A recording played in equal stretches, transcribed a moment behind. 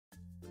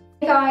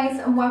guys,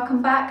 and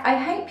welcome back. I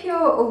hope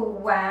you're all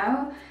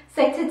well.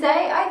 So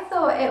today I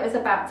thought it was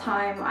about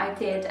time I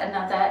did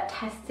another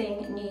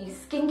testing new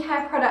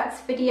skincare products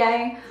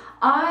video.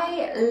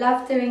 I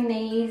love doing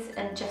these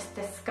and just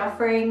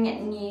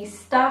discovering new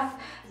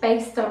stuff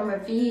based on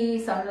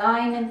reviews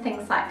online and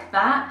things like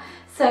that.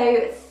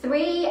 So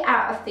 3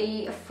 out of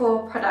the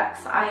 4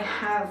 products I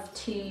have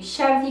to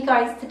share with you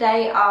guys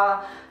today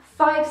are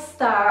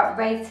 5-star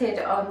rated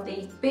on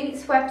the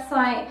Boots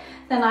website.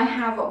 Then I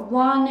have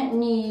 1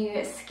 new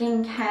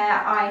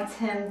skincare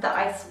item that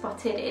I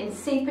spotted in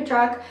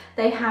Superdrug.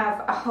 They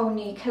have a whole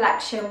new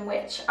collection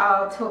which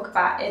I'll talk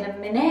about in a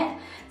minute.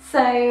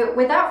 So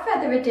without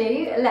further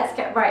ado, let's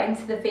get right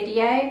into the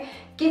video.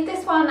 Give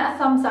this one a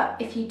thumbs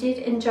up if you did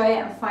enjoy it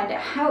and find it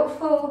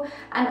helpful,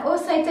 and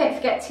also don't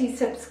forget to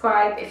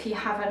subscribe if you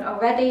haven't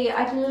already.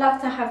 I'd love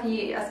to have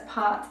you as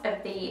part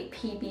of the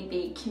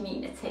PBB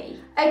community.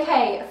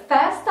 Okay,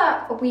 first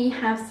up we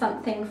have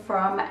something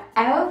from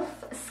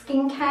e.l.f.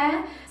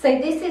 Skincare. So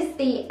this is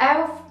the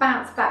e.l.f.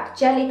 Bounce Back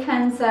Jelly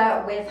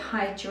Cleanser with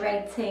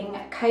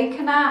Hydrating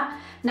Coconut.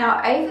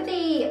 Now, over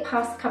the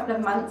past couple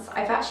of months,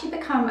 I've actually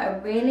become a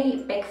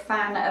really big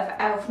fan of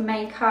e.l.f.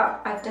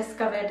 makeup. I've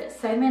discovered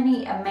so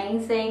many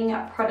amazing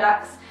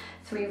products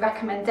through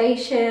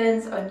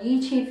recommendations on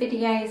YouTube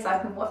videos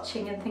I've been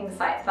watching and things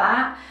like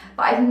that,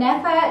 but I've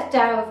never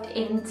delved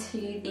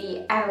into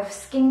the e.l.f.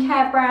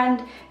 skincare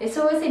brand. It's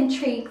always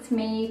intrigued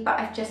me, but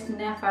I've just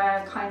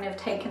never kind of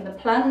taken the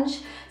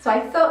plunge. So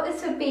I thought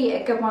this would be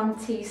a good one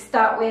to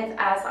start with,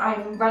 as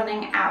I'm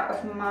running out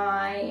of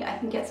my, I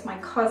think it's my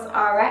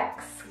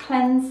COSRX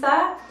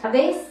cleanser.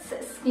 This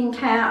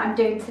skincare I'm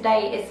doing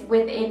today is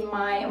within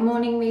my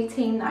morning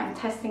routine that I'm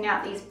testing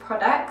out these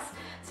products.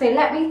 So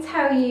let me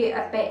tell you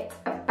a bit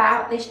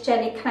about this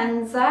jelly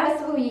cleanser.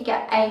 First of all, you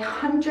get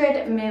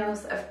 100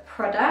 ml of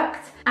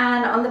product,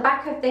 and on the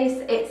back of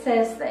this it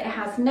says that it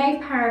has no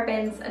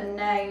parabens and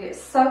no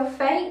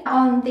sulfate.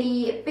 On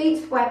the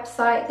Boots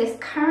website, this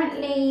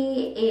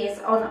currently is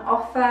on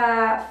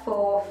offer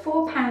for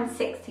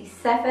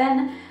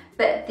 £4.67.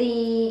 but the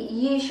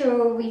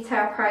usual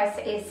retail price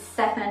is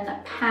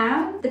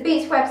 £7. The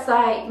Boots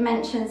website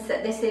mentions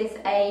that this is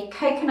a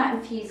coconut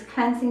infused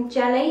cleansing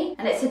jelly,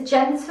 and it's a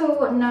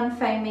gentle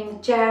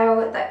non-foaming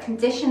gel that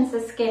conditions the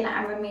skin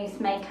and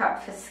removes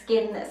makeup for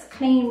skin that's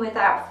clean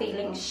without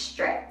feeling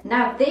stripped.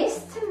 Now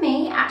this to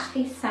me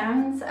actually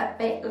sounds a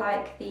bit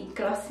like the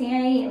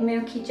Glossier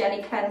Milky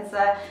Jelly Cleanser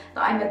that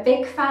I'm a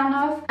big fan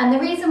of, and the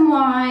reason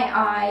why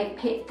I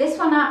picked this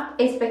one up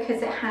is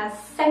because it has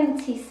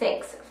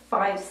 76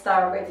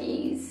 5-star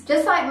reviews.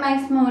 Just like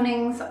most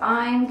mornings,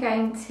 I'm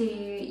going to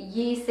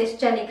use this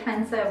jelly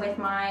cleanser with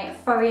my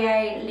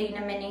Fourier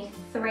Luna Mini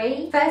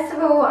 3. First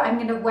of all, I'm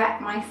going to wet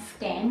my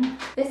skin.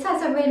 This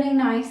has a really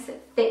nice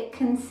thick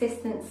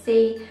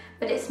consistency,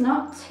 but it's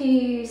not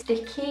too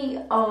sticky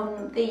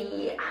on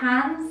the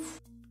hands.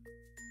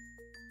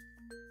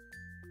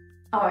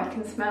 Oh, I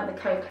can smell the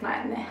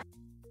coconut in this.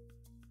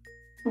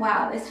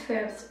 Wow, this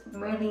feels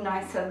really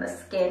nice on the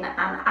skin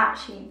and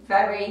actually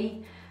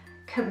very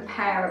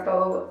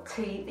comparable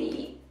to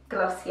the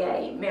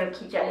Glossier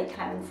Milky Jelly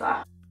Cleanser.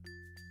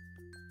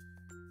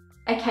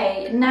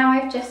 Okay, now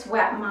I've just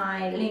wet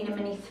my Luna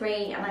Mini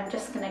 3 and I'm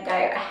just going to go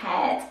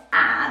ahead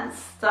and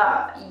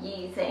start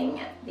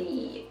using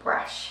the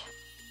brush.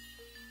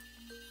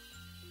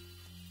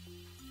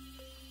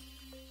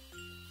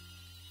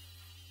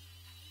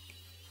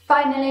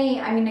 Finally,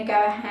 I'm going to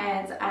go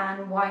ahead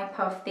and wipe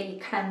off the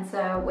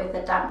cleanser with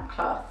a damp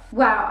cloth.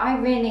 Wow, I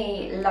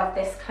really love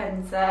this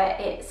cleanser.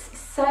 It's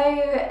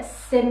so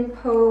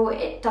simple,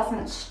 it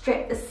doesn't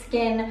strip the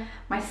skin.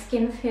 My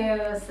skin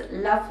feels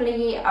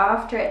lovely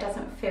after, it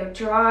doesn't feel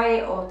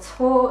dry or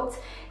taut.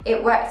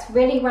 It works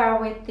really well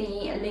with the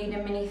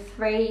Luna Mini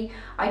 3.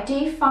 I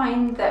do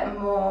find that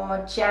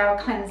more gel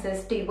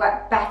cleansers do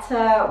work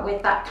better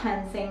with that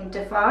cleansing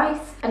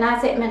device. And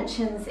as it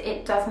mentions,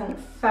 it doesn't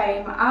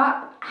foam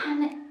up,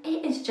 and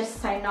it is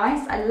just so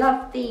nice. I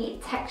love the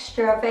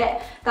texture of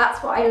it.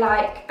 That's what I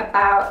like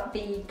about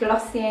the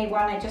Glossier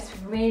one. I just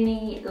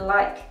really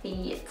like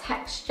the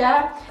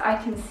texture. I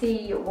can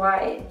see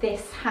why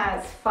this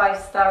has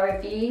 5-star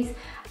reviews.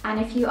 And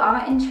if you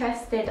are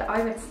interested,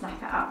 I would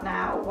snap it up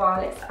now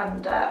while it's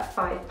under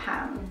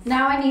 £5.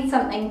 Now I need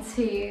something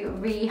to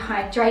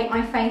rehydrate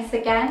my face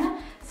again.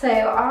 So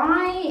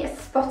I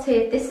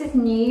spotted, this is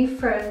new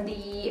from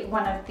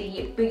one of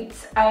the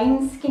Boots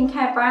own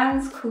skincare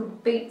brands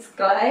called Boots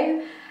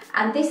Glow.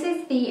 And this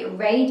is the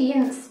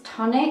Radiance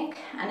Tonic,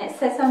 and it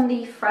says on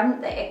the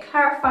front that it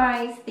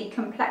clarifies the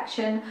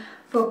complexion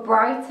for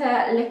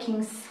brighter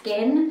looking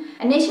skin.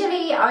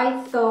 Initially I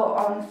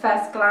thought on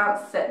first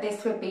glance that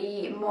this would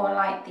be more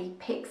like the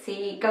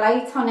Pixie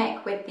Glow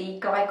Tonic with the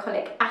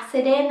glycolic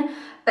acid in,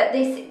 but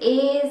this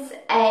is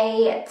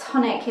a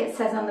tonic, it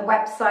says on the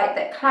website,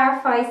 that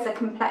clarifies the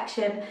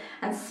complexion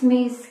and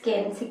smooths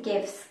skin to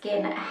give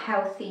skin a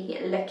healthy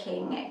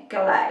looking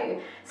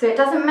glow. So it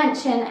doesn't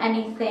mention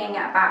anything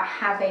about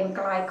having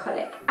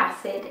glycolic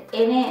acid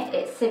in it,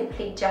 it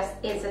simply just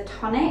is a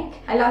tonic.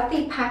 I love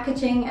the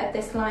packaging of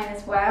this line as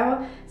as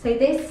well. So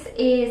this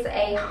is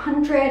a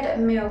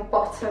 100ml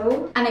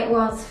bottle and it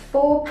was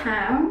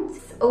 £4.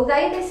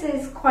 Although this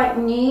is quite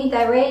new,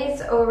 there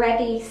is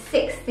already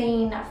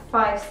 16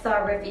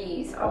 5-star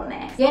reviews on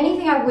this. The only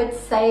thing I would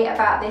say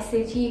about this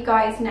is, you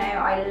guys know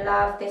I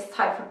love this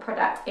type of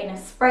product in a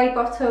spray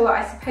bottle.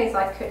 I suppose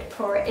I could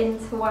pour it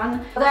into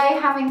one. Although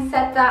having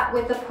said that,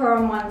 with the pour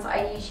on ones,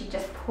 I usually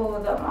just pour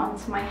them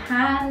onto my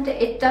hand.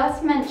 It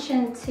does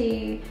mention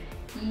to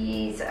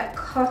use a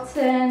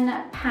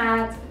cotton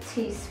pad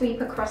to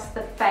sweep across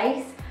the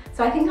face.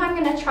 So I think I'm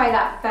going to try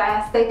that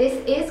first. So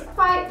this is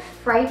quite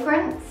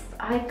fragrant.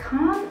 I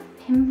can't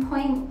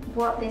pinpoint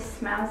what this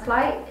smells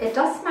like. It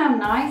does smell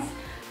nice.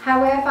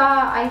 However,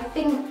 I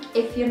think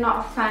if you're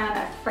not a fan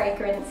of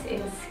fragrance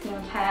in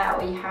skincare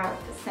or you have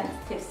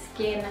sensitive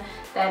skin,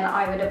 then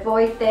I would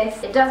avoid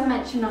this. It does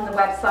mention on the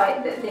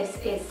website that this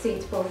is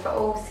suitable for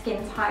all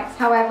skin types.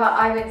 However,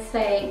 I would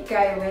say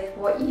go with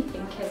what you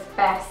think is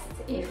best.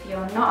 If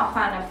you're not a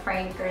fan of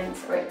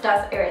fragrance or it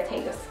does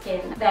irritate your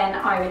skin, then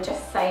I would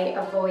just say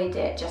avoid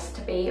it, just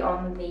to be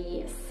on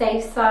the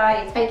safe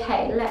side.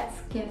 Okay, let's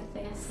give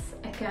this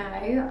a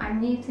go.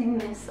 I'm using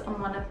this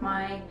on one of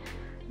my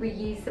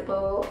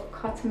reusable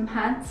cotton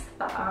pads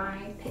that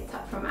I picked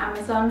up from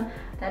Amazon.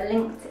 They're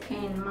linked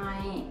in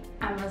my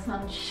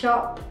Amazon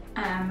shop.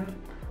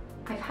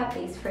 I've had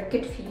these for a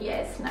good few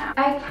years now.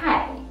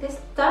 Okay, this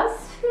does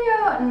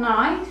feel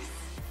nice,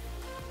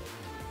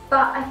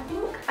 but I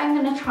think I'm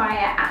going to try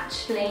it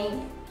actually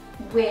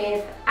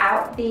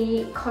without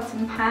the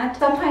cotton pad.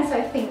 Sometimes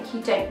I think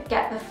you don't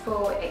get the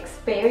full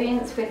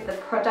experience with the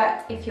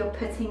product if you're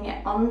putting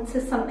it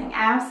onto something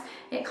else.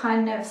 It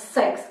kind of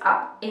soaks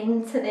up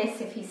into this,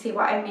 if you see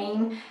what I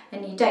mean,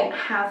 and you don't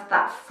have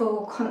that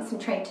full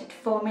concentrated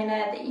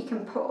formula that you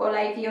can put all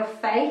over your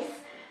face.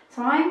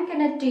 So I'm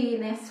going to do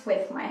this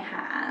with my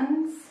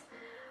hands.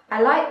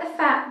 I like the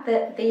fact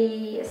that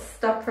the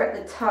stopper at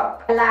the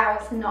top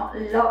allows not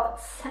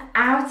lots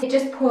out. It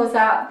just pours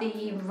out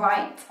the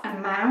right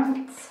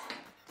amount.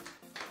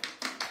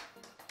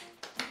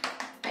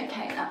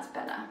 Okay, that's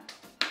better.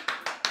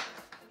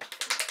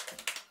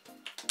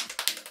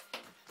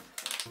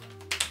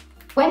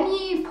 When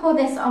you pour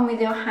this on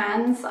with your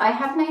hands, I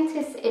have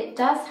noticed it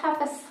does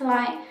have a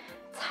slight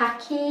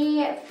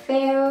tacky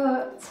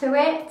feel to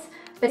it.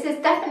 This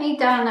has definitely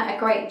done a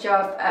great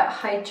job at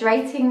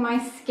hydrating my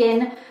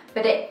skin,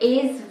 but it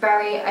is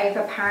very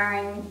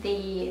overpowering,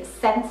 the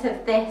scent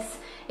of this.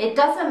 It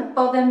doesn't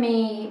bother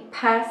me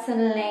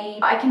personally.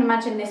 I can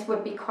imagine this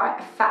would be quite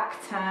a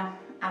factor,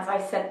 as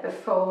I said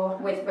before,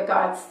 with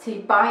regards to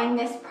buying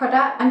this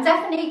product. I'm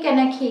definitely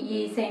gonna keep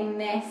using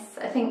this.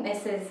 I think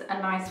this is a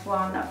nice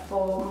one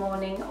for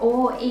morning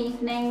or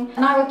evening,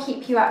 and I will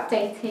keep you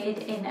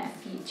updated in a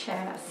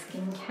future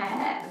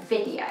skincare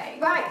video.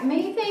 Right,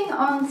 moving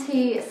on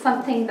to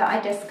something that I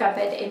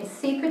discovered in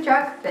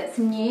Superdrug that's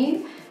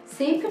new.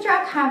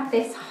 Superdrug have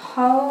this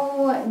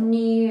whole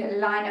new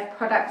line of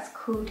products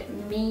called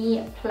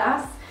Me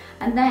Plus,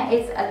 and there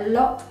is a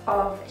lot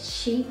of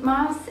sheet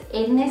masks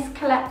in this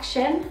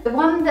collection. The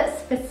one that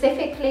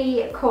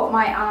specifically caught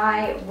my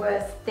eye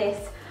was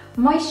this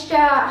moisture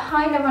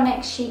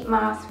hyaluronic sheet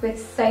mask with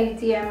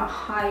sodium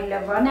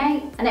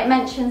hyaluronate, and it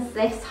mentions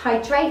this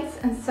hydrates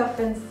and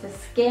softens the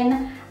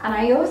skin. And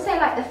I also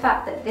like the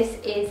fact that this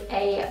is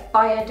a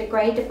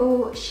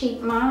biodegradable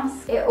sheet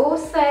mask. It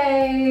also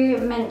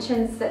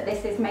mentions that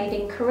this is made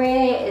in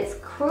Korea, it's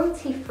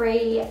cruelty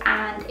free,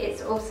 and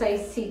it's also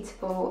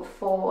suitable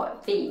for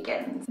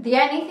vegans. The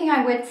only thing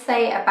I would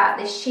say about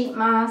this sheet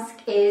mask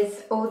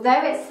is,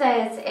 although it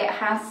says it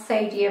has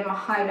sodium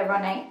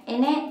hyaluronate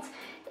in it,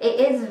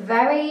 it is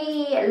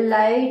very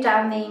low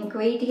down the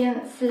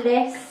ingredients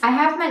list. I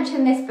have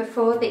mentioned this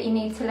before, that you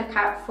need to look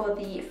out for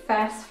the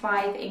first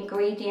 5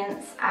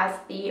 ingredients as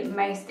the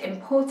most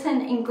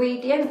important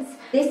ingredients.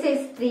 This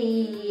is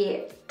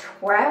the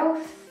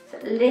 12th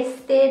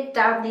listed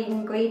down the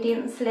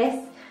ingredients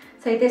list.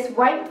 So this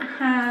won't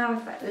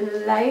have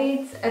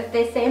loads of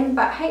this in,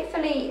 but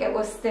hopefully it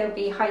will still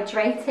be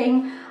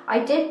hydrating. I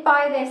did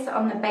buy this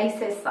on the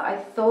basis that I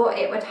thought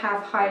it would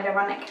have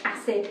hyaluronic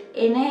acid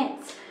in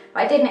it.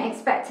 I didn't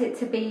expect it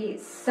to be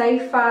so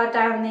far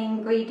down the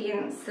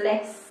ingredients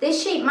list.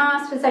 This sheet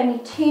mask was only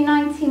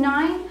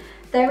 $2.99.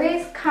 There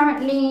is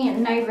currently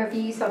no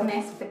reviews on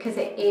this because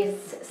it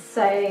is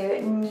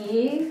so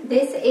new.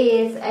 This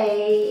is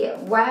a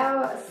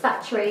well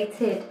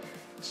saturated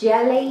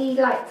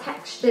jelly-like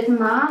textured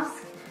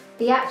mask.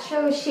 The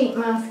actual sheet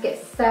mask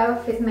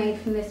itself is made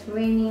from this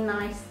really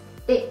nice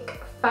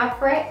thick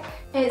fabric.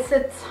 It's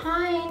a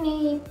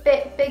tiny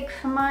bit big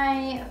for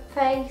my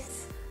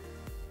face,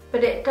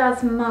 but it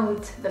does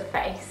mold to the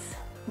face.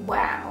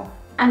 Wow.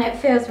 And it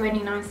feels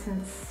really nice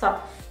and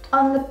soft.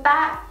 On the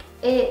back,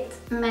 it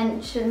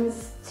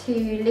mentions to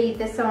leave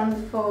this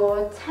on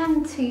for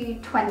 10 to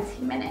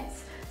 20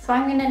 minutes. So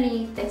I'm gonna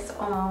leave this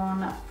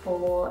on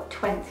for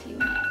 20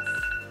 minutes.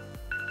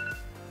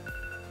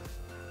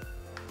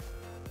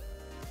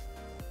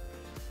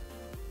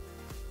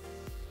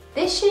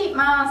 This This sheet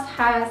mask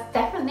has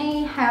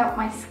definitely helped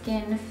my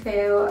skin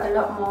feel a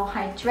lot more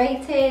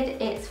hydrated.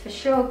 It's for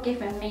sure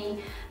given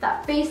me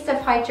that boost of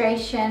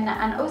hydration,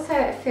 and also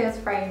it feels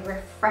very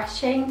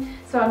refreshing.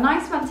 So a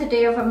nice one to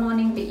do of a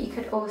morning, but you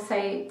could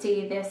also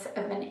do this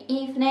of an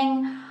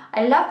evening.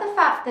 I love the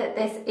fact that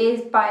this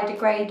is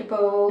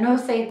biodegradable, and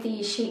also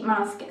the sheet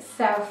mask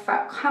itself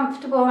felt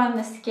comfortable on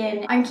the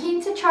skin. I'm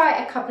keen to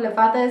try a couple of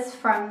others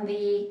from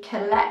the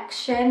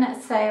collection,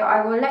 so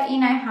I will let you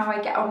know how I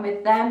get on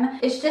with them.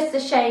 It's just a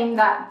shame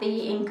that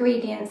the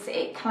ingredients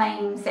it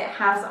claims it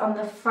has on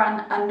the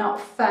front are not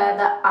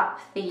further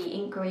up the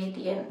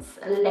ingredients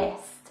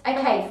list.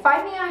 Okay,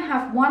 finally I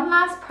have one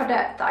last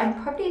product that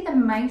I'm probably the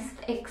most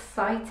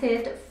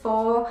excited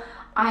for.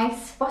 I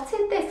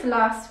spotted this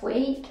last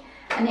week,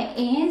 and it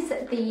is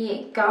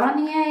the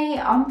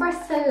Garnier Ombre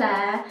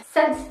Solaire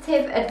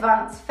Sensitive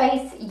Advanced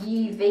Face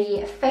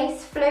UV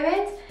Face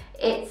Fluid.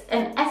 It's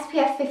an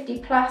SPF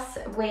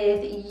 50+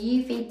 with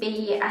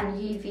UVB and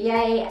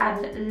UVA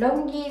and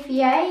long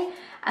UVA.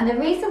 And the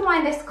reason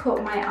why this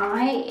caught my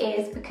eye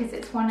is because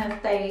it's one of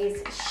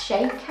those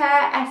shaker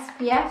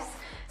SPFs.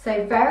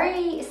 So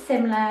very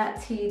similar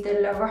to the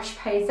La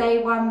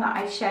Roche-Posay one that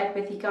I've shared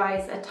with you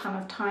guys a ton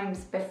of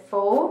times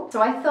before.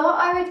 So I thought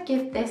I would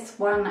give this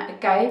one a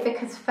go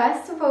because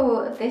first of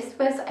all, this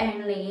was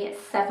only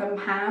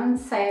 £7,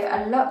 so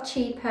a lot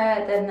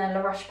cheaper than the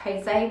La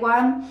Roche-Posay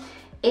one.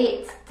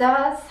 It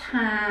does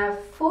have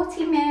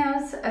 40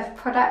 ml of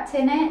product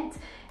in it.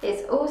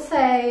 It's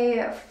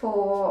also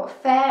for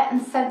fair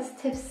and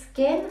sensitive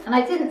skin. And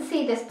I didn't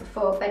see this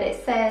before, but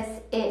it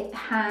says it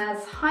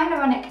has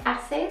hyaluronic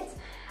acid,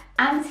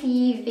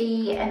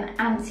 anti-UV and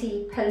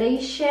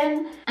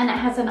anti-pollution, and it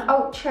has an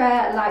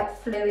ultra light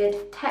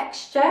fluid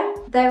texture.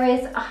 There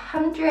is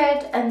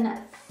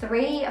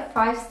 103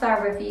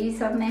 5-star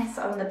reviews on this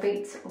on the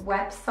Boots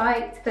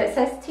website. So it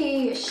says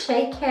to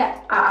shake it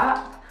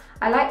up.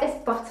 I like this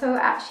bottle,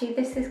 actually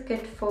this is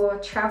good for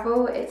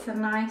travel. It's a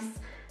nice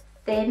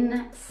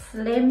thin,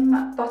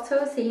 slim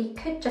bottle, so you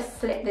could just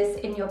slip this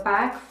in your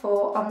bag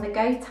for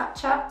on-the-go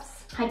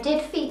touch-ups. I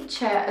did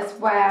feature as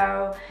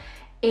well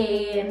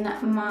in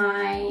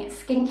my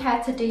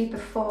skincare to do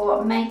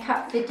before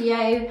makeup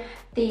video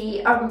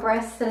the Ombre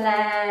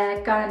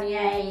Solaire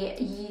Garnier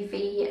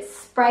UV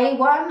spray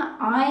one.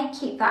 I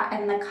keep that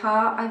in the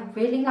car. I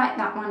really like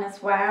that one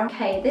as well.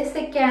 Okay, this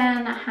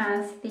again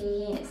has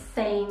the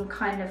same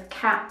kind of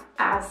cap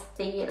as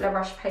the La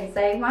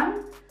Roche-Posay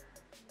one.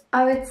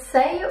 I would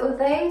say,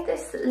 although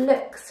this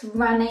looks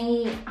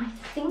runny, I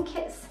think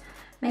it's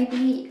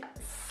maybe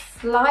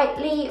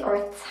slightly or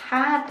a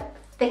tad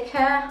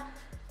thicker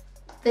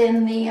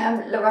than the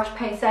La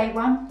Roche-Posay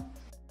one.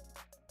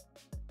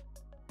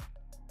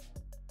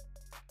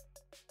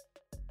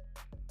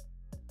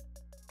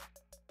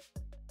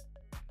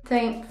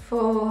 Don't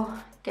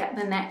forget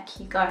the neck,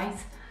 you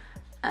guys,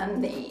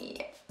 and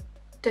the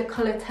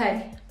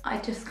décolleté. I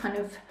just kind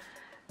of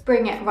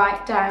bring it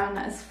right down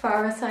as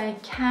far as I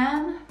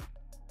can.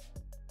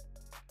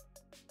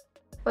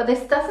 Well,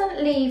 this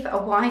doesn't leave a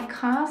white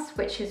cast,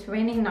 which is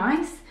really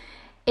nice.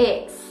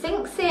 It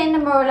sinks in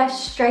more or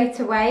less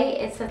straight away.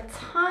 It's a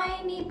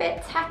tiny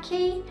bit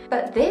tacky,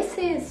 but this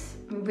is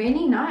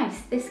really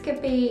nice. This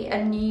could be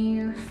a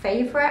new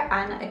favourite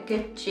and a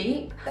good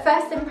dupe.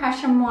 First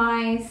impression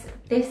wise,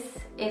 this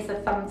is a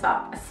thumbs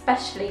up,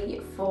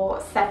 especially for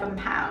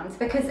 £7,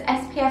 because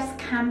SPFs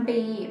can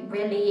be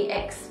really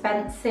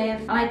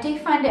expensive, and I do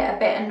find it a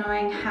bit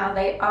annoying how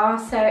they are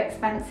so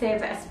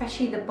expensive,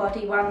 especially the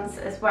body ones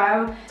as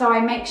well. So I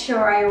make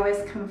sure I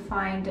always can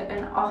find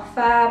an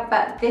offer,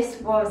 but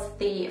this was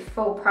the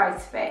full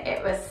price of it.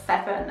 It was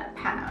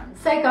 £7.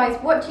 So guys,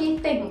 what do you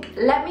think?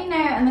 Let me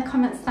know in the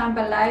comments down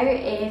below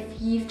if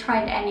you've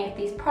tried any of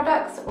these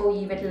products or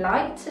you would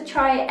like to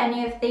try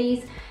any of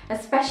these,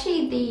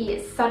 especially the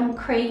sun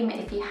cream.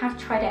 If you have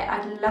tried it,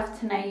 I'd love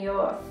to know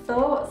your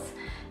thoughts.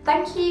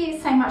 Thank you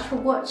so much for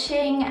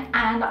watching,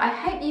 and I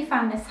hope you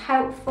found this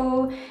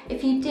helpful.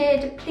 If you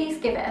did, please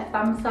give it a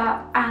thumbs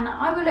up, and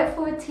I will look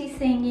forward to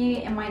seeing you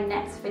in my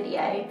next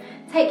video.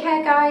 Take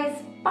care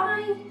guys,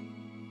 bye!